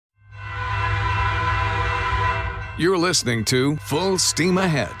You're listening to Full Steam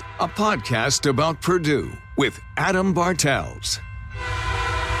Ahead, a podcast about Purdue with Adam Bartels.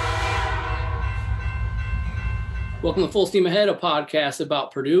 Welcome to Full Steam Ahead, a podcast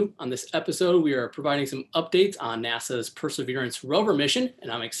about Purdue. On this episode, we are providing some updates on NASA's Perseverance rover mission,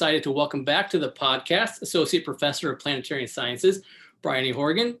 and I'm excited to welcome back to the podcast Associate Professor of Planetary Sciences, Bryony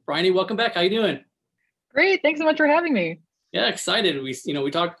Horgan. Bryony, welcome back. How you doing? Great. Thanks so much for having me. Yeah, excited. We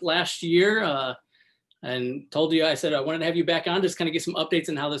talked last year and told you, I said I wanted to have you back on, just kind of get some updates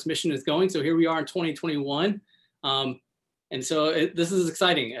on how this mission is going. So here we are in 2021. And so this is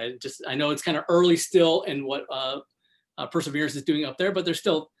exciting. I know it's kind of early still in what Perseverance is doing up there, but there's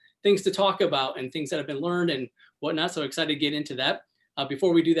still things to talk about and things that have been learned and whatnot. So excited to get into that.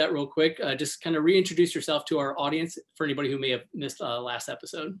 Before we do that real quick, just kind of reintroduce yourself to our audience for anybody who may have missed last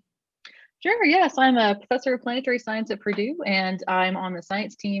episode. Sure. Yes, I'm a professor of planetary science at Purdue, and I'm on the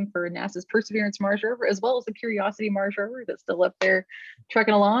science team for NASA's Perseverance Mars rover, as well as the Curiosity Mars rover that's still up there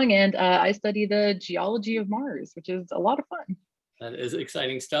trucking along. And I study the geology of Mars, which is a lot of fun. That is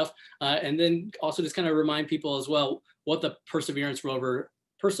exciting stuff. And then also just kind of remind people as well what the Perseverance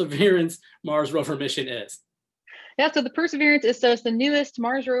Mars rover mission is. Yeah, so the Perseverance is it's the newest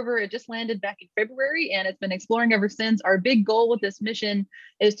Mars rover. It just landed back in February, and it's been exploring ever since. Our big goal with this mission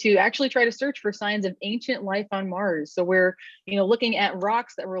is to actually try to search for signs of ancient life on Mars. So we're, looking at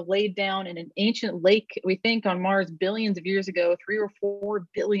rocks that were laid down in an ancient lake, we think on Mars billions of years ago, 3 or 4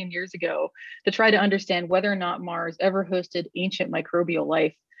 billion years ago, to try to understand whether or not Mars ever hosted ancient microbial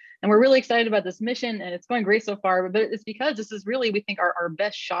life. And we're really excited about this mission, and it's going great so far, but it's because this is really, we think, our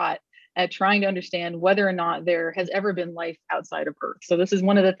best shot at trying to understand whether or not there has ever been life outside of Earth. So this is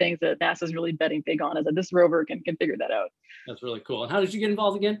one of the things that NASA is really betting big on, is that this rover can figure that out. That's really cool. And how did you get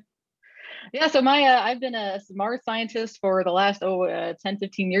involved again? Yeah, so I've been a Mars scientist for the last 10,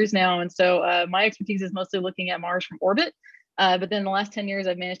 15 years now. And so my expertise is mostly looking at Mars from orbit. But then the last 10 years,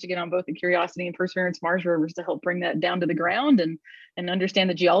 I've managed to get on both the Curiosity and Perseverance Mars rovers to help bring that down to the ground and understand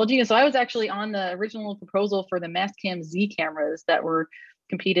the geology. And so I was actually on the original proposal for the Mastcam Z cameras that were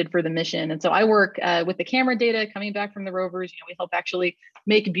competed for the mission. And so I work with the camera data coming back from the rovers. We help actually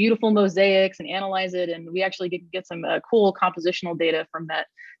make beautiful mosaics and analyze it. And we actually get some cool compositional data from that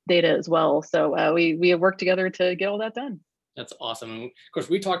data as well. So we have worked together to get all that done. That's awesome. And of course,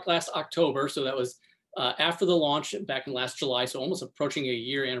 we talked last October. So that was after the launch back in last July. So almost approaching a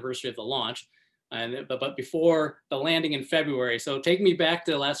year anniversary of the launch. But before the landing in February. So take me back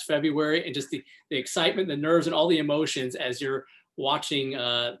to last February and just the excitement, the nerves, and all the emotions as you're watching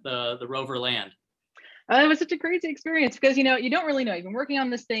the rover land. It was such a crazy experience because, you don't really know. You've been working on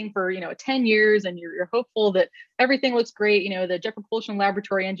this thing for, 10 years and you're hopeful that everything looks great. The Jet Propulsion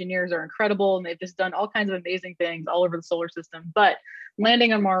Laboratory engineers are incredible and they've just done all kinds of amazing things all over the solar system. But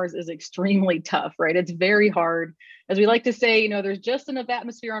landing on Mars is extremely tough, right? It's very hard. As we like to say, there's just enough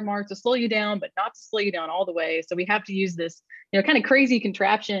atmosphere on Mars to slow you down, but not to slow you down all the way. So we have to use this, kind of crazy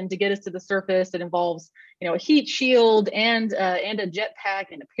contraption to get us to the surface. It involves, a heat shield and a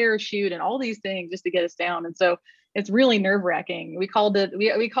jetpack and a parachute and all these things just to get us down. And so it's really nerve-wracking. We call this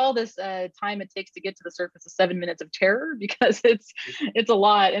time it takes to get to the surface of 7 minutes of terror because it's a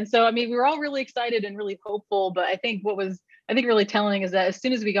lot. And so, we were all really excited and really hopeful, but I think what was really telling is that as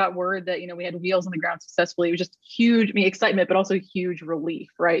soon as we got word that, we had wheels on the ground successfully, it was just huge, excitement, but also huge relief,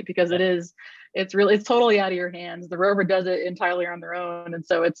 right? Because it's totally out of your hands. The rover does it entirely on their own. And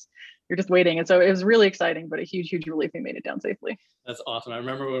so you're just waiting. And so it was really exciting, but a huge, huge relief we made it down safely. That's awesome. I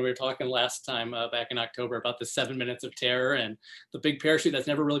remember when we were talking last time back in October about the 7 minutes of terror and the big parachute that's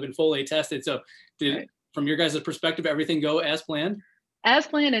never really been fully tested. So from your guys' perspective, everything go as planned? As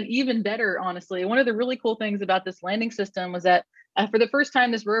planned and even better, honestly. One of the really cool things about this landing system was that for the first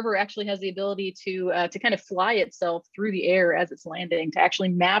time, this rover actually has the ability to kind of fly itself through the air as it's landing, to actually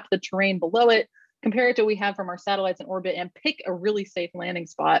map the terrain below it, compare it to what we have from our satellites in orbit, and pick a really safe landing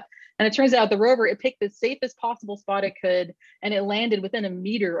spot. And it turns out the rover, it picked the safest possible spot it could, and it landed within a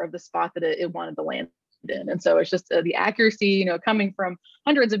meter of the spot that it wanted to land in. And so it's just the accuracy, coming from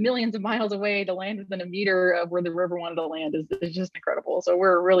hundreds of millions of miles away to land within a meter of where the rover wanted to land is just incredible. So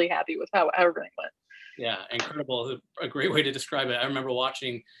we're really happy with how everything went. Yeah, incredible. A great way to describe it. I remember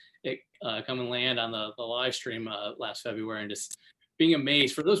watching it come and land on the live stream last February and just being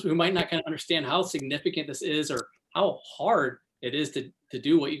amazed. For those who might not kind of understand how significant this is or how hard it is to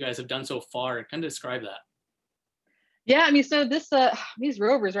do what you guys have done so far, kind of describe that. Yeah, so these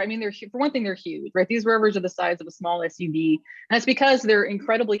rovers, right? They're, for one thing, they're huge, right? These rovers are the size of a small SUV, and it's because they're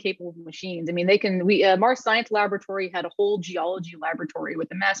incredibly capable machines. Mars Science Laboratory had a whole geology laboratory with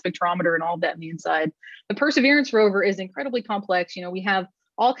the mass spectrometer and all of that on the inside. The Perseverance rover is incredibly complex. We have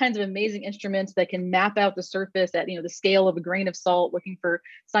all kinds of amazing instruments that can map out the surface at, the scale of a grain of salt, looking for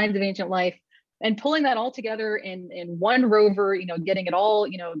signs of ancient life, and pulling that all together in one rover, getting it all,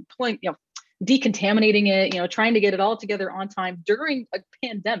 pulling, decontaminating it, trying to get it all together on time during a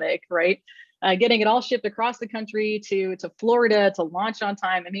pandemic, right? Getting it all shipped across the country to Florida to launch on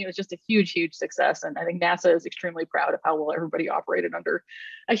time. I mean, it was just a huge, huge success. And I think NASA is extremely proud of how well everybody operated under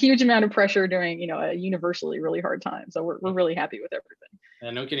a huge amount of pressure during, a universally really hard time. So we're really happy with everything. Yeah,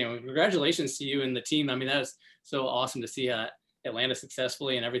 no kidding. Well, congratulations to you and the team. I mean, that is so awesome to see Atlanta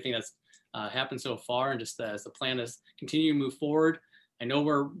successfully and everything that's happened so far. And just as the plan is continue to move forward. I know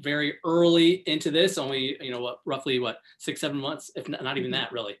we're very early into this, only, roughly 6-7 months, if not even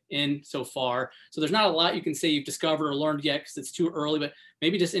that really in so far. So there's not a lot you can say you've discovered or learned yet because it's too early, but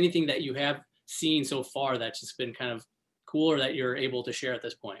maybe just anything that you have seen so far that's just been kind of cool or that you're able to share at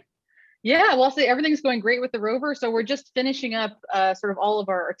this point. Yeah, well, I'll say everything's going great with the rover. So we're just finishing up sort of all of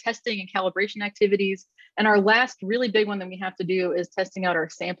our testing and calibration activities. And our last really big one that we have to do is testing out our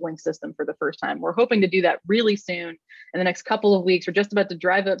sampling system for the first time. We're hoping to do that really soon in the next couple of weeks. We're just about to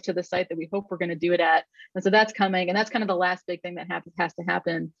drive up to the site that we hope we're going to do it at. And so that's coming. And that's kind of the last big thing that has to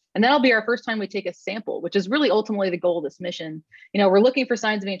happen. And that'll be our first time we take a sample, which is really ultimately the goal of this mission. We're looking for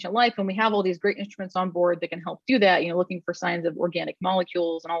signs of ancient life, and we have all these great instruments on board that can help do that, looking for signs of organic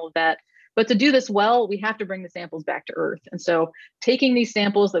molecules and all of that. But to do this well, we have to bring the samples back to Earth. And so taking these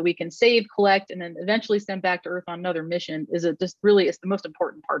samples that we can save, collect, and then eventually send back to Earth on another mission is the most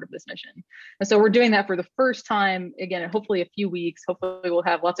important part of this mission. And so we're doing that for the first time, again, hopefully a few weeks. Hopefully we'll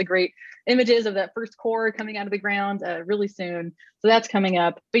have lots of great images of that first core coming out of the ground really soon. So that's coming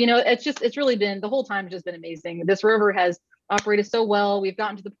up. But, it's really been, the whole time has just been amazing. This rover has operated so well. We've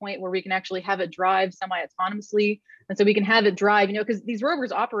gotten to the point where we can actually have it drive semi-autonomously. And so we can have it drive, because these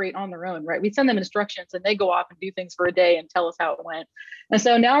rovers operate on their own, right? We send them instructions and they go off and do things for a day and tell us how it went. And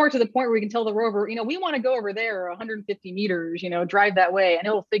so now we're to the point where we can tell the rover, we want to go over there 150 meters, drive that way, and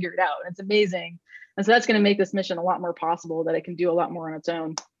it'll figure it out. And it's amazing. And so that's going to make this mission a lot more possible, that it can do a lot more on its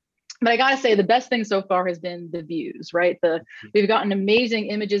own. But I gotta say, the best thing so far has been the views, right? We've gotten amazing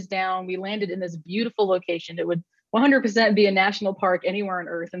images down. We landed in this beautiful location. It would 100% be a national park anywhere on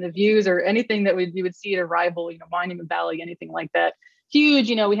Earth, and the views are anything that you would see at a rival, Monument Valley, anything like that. Huge,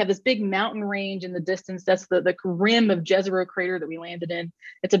 we have this big mountain range in the distance. That's the rim of Jezero Crater that we landed in.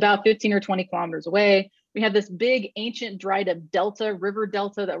 It's about 15 or 20 kilometers away. We have this big ancient dried up river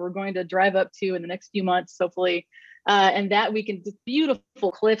delta that we're going to drive up to in the next few months, hopefully. And that we can, just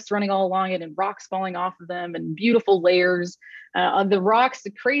beautiful cliffs running all along it and rocks falling off of them and beautiful layers of the rocks, the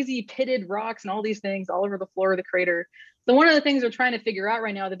crazy pitted rocks and all these things all over the floor of the crater. So one of the things we're trying to figure out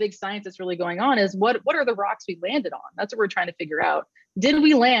right now, the big science that's really going on, is what are the rocks we landed on? That's what we're trying to figure out. Did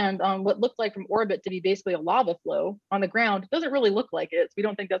we land on what looked like from orbit to be basically a lava flow on the ground? It doesn't really look like it. So we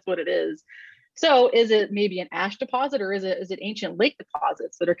don't think that's what it is. So is it maybe an ash deposit, or is it ancient lake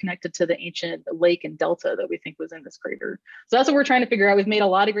deposits that are connected to the ancient lake and delta that we think was in this crater? So that's what we're trying to figure out. We've made a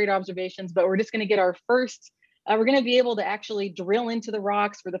lot of great observations, but we're just going to get our first, we're going to be able to actually drill into the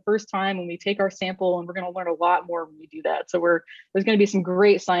rocks for the first time when we take our sample, and we're going to learn a lot more when we do that. So there's going to be some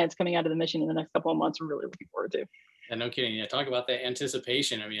great science coming out of the mission in the next couple of months. We're really looking forward to. Yeah, no kidding. Yeah, talk about that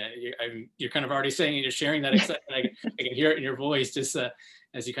anticipation. I mean, you're kind of already saying, you're sharing that excitement. I can hear it in your voice, just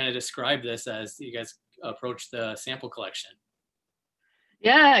as you kind of describe this as you guys approach the sample collection.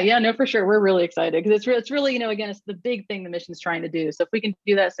 Yeah, no, for sure. We're really excited because it's really, again, it's the big thing the mission's trying to do. So if we can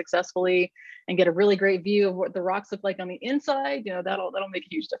do that successfully and get a really great view of what the rocks look like on the inside, that'll make a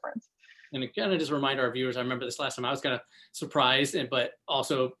huge difference. And it kind of just remind our viewers, I remember this last time I was kind of surprised, but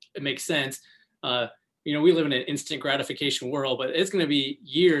also it makes sense. We live in an instant gratification world, but it's going to be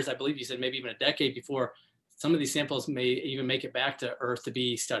years, I believe you said maybe even a decade, before some of these samples may even make it back to Earth to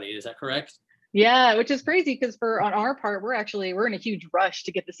be studied. Is that correct? Yeah, which is crazy because on our part, we're in a huge rush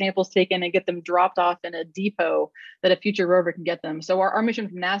to get the samples taken and get them dropped off in a depot that a future rover can get them. So our mission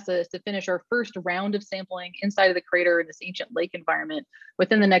from NASA is to finish our first round of sampling inside of the crater in this ancient lake environment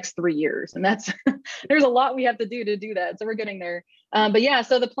within the next 3 years. And that's, there's a lot we have to do that. So we're getting there. But yeah,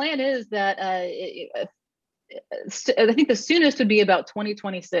 so the plan is that I think the soonest would be about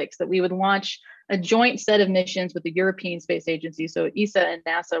 2026 that we would launch a joint set of missions with the European Space Agency, so ESA and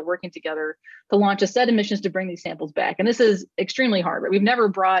NASA working together to launch a set of missions to bring these samples back. And this is extremely hard, right? We've never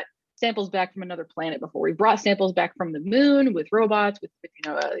brought samples back from another planet before. We've brought samples back from the moon with robots, with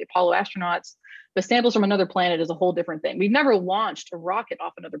the Apollo astronauts. The samples from another planet is a whole different thing. We've never launched a rocket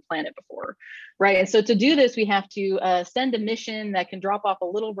off another planet before, right? And so to do this, we have to send a mission that can drop off a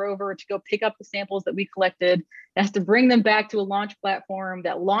little rover to go pick up the samples that we collected. It has to bring them back to a launch platform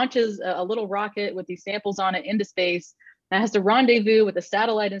that launches a little rocket with these samples on it into space. that has to rendezvous with a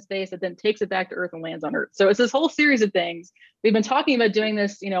satellite in space that then takes it back to Earth and lands on Earth. So it's this whole series of things. We've been talking about doing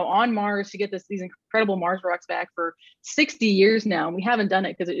this, on Mars to get these incredible Mars rocks back for 60 years now. And we haven't done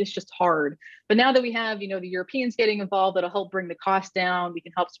it because it's just hard. But now that we have, the Europeans getting involved, that'll help bring the cost down. We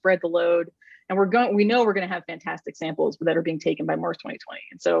can help spread the load. And we know we're going to have fantastic samples that are being taken by Mars 2020.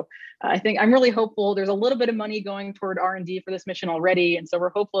 And so I think I'm really hopeful. There's a little bit of money going toward R&D for this mission already. And so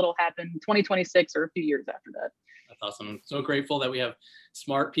we're hopeful it'll happen 2026 or a few years after that. That's awesome. I'm so grateful that we have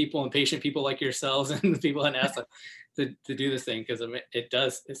smart people and patient people like yourselves and the people at NASA to do this thing, because it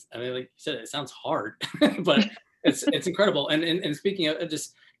does. Like you said, it sounds hard, but it's incredible. And speaking of,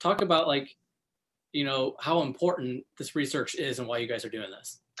 just talk about how important this research is and why you guys are doing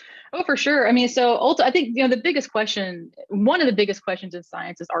this. Oh, for sure. I mean, so I think, one of the biggest questions in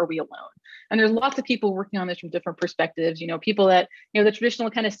science is, are we alone? And there's lots of people working on this from different perspectives, people that, the traditional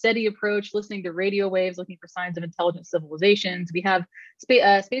kind of SETI approach, listening to radio waves, looking for signs of intelligent civilizations. We have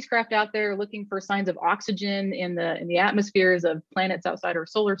spacecraft out there looking for signs of oxygen in the atmospheres of planets outside our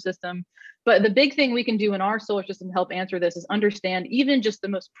solar system. But the big thing we can do in our solar system to help answer this is understand even just the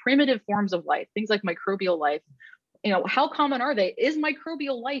most primitive forms of life, things like microbial life. How common are they? Is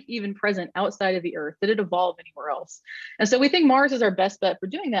microbial life even present outside of the Earth? Did it evolve anywhere else? And so we think Mars is our best bet for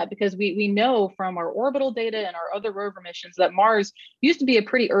doing that, because we know from our orbital data and our other rover missions that Mars used to be a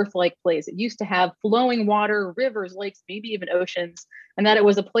pretty Earth-like place. It used to have flowing water, rivers, lakes, maybe even oceans, and that it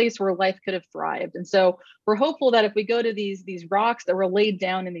was a place where life could have thrived. And so we're hopeful that if we go to these rocks that were laid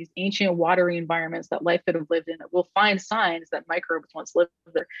down in these ancient watery environments that life could have lived in, that we'll find signs that microbes once lived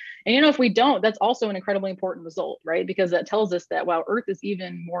there. And if we don't, that's also an incredibly important result, right? Because that tells us that, wow, Earth is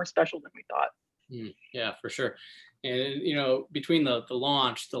even more special than we thought. Yeah, for sure. And, between the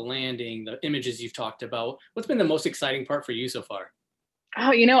launch, the landing, the images you've talked about, what's been the most exciting part for you so far?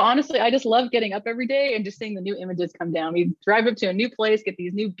 Oh, honestly, I just love getting up every day and just seeing the new images come down. We drive up to a new place, get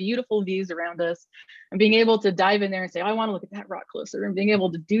these new beautiful views around us, and being able to dive in there and say, oh, I want to look at that rock closer, and being able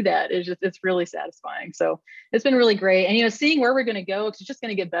to do that it's really satisfying. So it's been really great. And, seeing where we're going to go, it's just going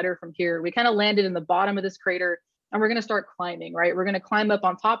to get better from here. We kind of landed in the bottom of this crater, and we're going to start climbing, right? We're going to climb up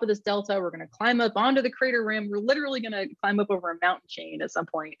on top of this delta. We're going to climb up onto the crater rim. We're literally going to climb up over a mountain chain at some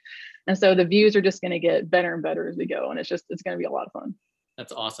point. And so the views are just going to get better and better as we go. And it's going to be a lot of fun.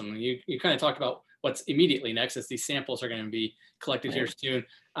 That's awesome. You kind of talked about what's immediately next, as these samples are going to be collected here soon.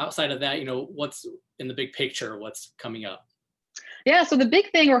 Outside of that, what's in the big picture, what's coming up? Yeah, so the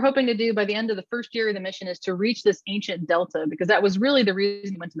big thing we're hoping to do by the end of the first year of the mission is to reach this ancient delta, because that was really the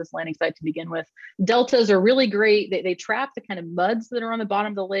reason we went to this landing site to begin with. Deltas are really great. They trap the kind of muds that are on the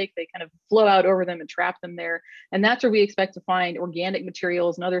bottom of the lake. They kind of flow out over them and trap them there. And that's where we expect to find organic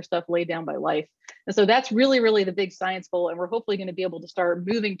materials and other stuff laid down by life. And so that's really, really the big science goal. And we're hopefully going to be able to start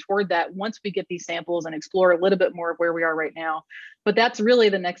moving toward that once we get these samples and explore a little bit more of where we are right now. But that's really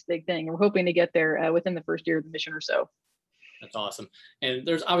the next big thing. And we're hoping to get there within the first year of the mission or so. That's awesome. And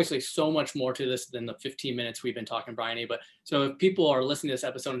there's obviously so much more to this than the 15 minutes we've been talking, Bryony. But so if people are listening to this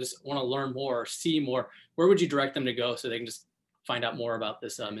episode and just want to learn more or see more, where would you direct them to go so they can just find out more about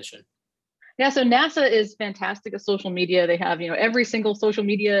this mission? Yeah, so NASA is fantastic at social media. They have, every single social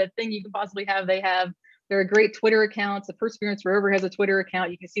media thing you can possibly have, they have. There are great Twitter accounts. The Perseverance rover has a Twitter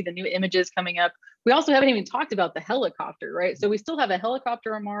account. You can see the new images coming up. We also haven't even talked about the helicopter, right? So we still have a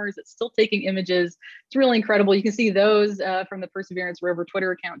helicopter on Mars that's still taking images. It's really incredible. You can see those from the Perseverance rover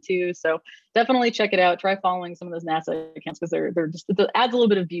Twitter account too. So definitely check it out. Try following some of those NASA accounts, because they're just, it adds a little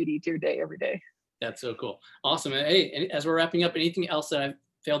bit of beauty to your day every day. That's so cool. Awesome. And hey, as we're wrapping up, anything else that I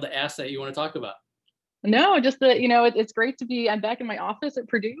failed to ask that you want to talk about? No, just that, it's great to be, I'm back in my office at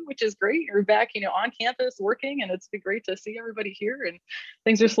Purdue, which is great. We're back, on campus working, and it's been great to see everybody here, and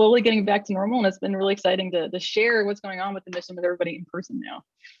things are slowly getting back to normal. And it's been really exciting to share what's going on with the mission with everybody in person now.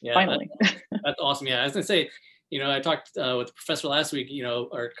 Yeah, finally. That's awesome. Yeah, I was going to say, I talked with the professor last week,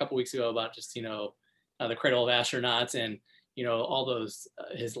 or a couple weeks ago about just, the Cradle of Astronauts and, all those,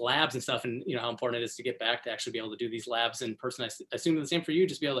 his labs and stuff, and, how important it is to get back to actually be able to do these labs in person. I assume the same for you,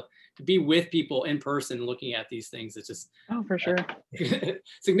 just be able to be with people in person, looking at these things. It's just, oh, for sure.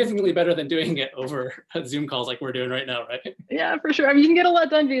 Significantly better than doing it over Zoom calls like we're doing right now, right? Yeah, for sure. I mean, you can get a lot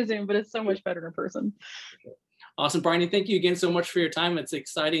done via Zoom, but it's so much better in person. Awesome, Bryony. Thank you again so much for your time. It's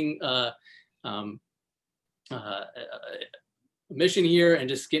exciting mission here, and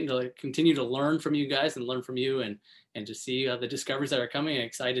just getting to continue to learn from you guys and learn from you, and to see the discoveries that are coming. I'm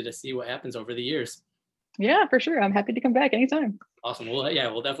excited to see what happens over the years. Yeah, for sure. I'm happy to come back anytime. Awesome. Well,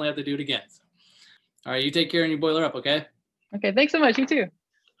 yeah, we'll definitely have to do it again. So. All right, you take care and you boiler up, okay? Okay, thanks so much. You too.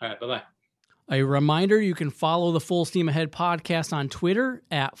 All right, bye-bye. A reminder, you can follow the Full Steam Ahead podcast on Twitter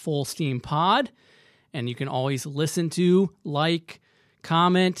at FullSteamPod. And you can always listen to, like,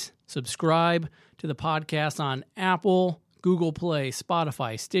 comment, subscribe to the podcast on Apple, Google Play,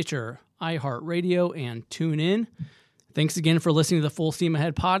 Spotify, Stitcher, iHeartRadio, and TuneIn. Thanks again for listening to the Full Steam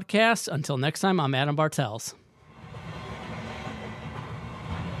Ahead podcast. Until next time, I'm Adam Bartels.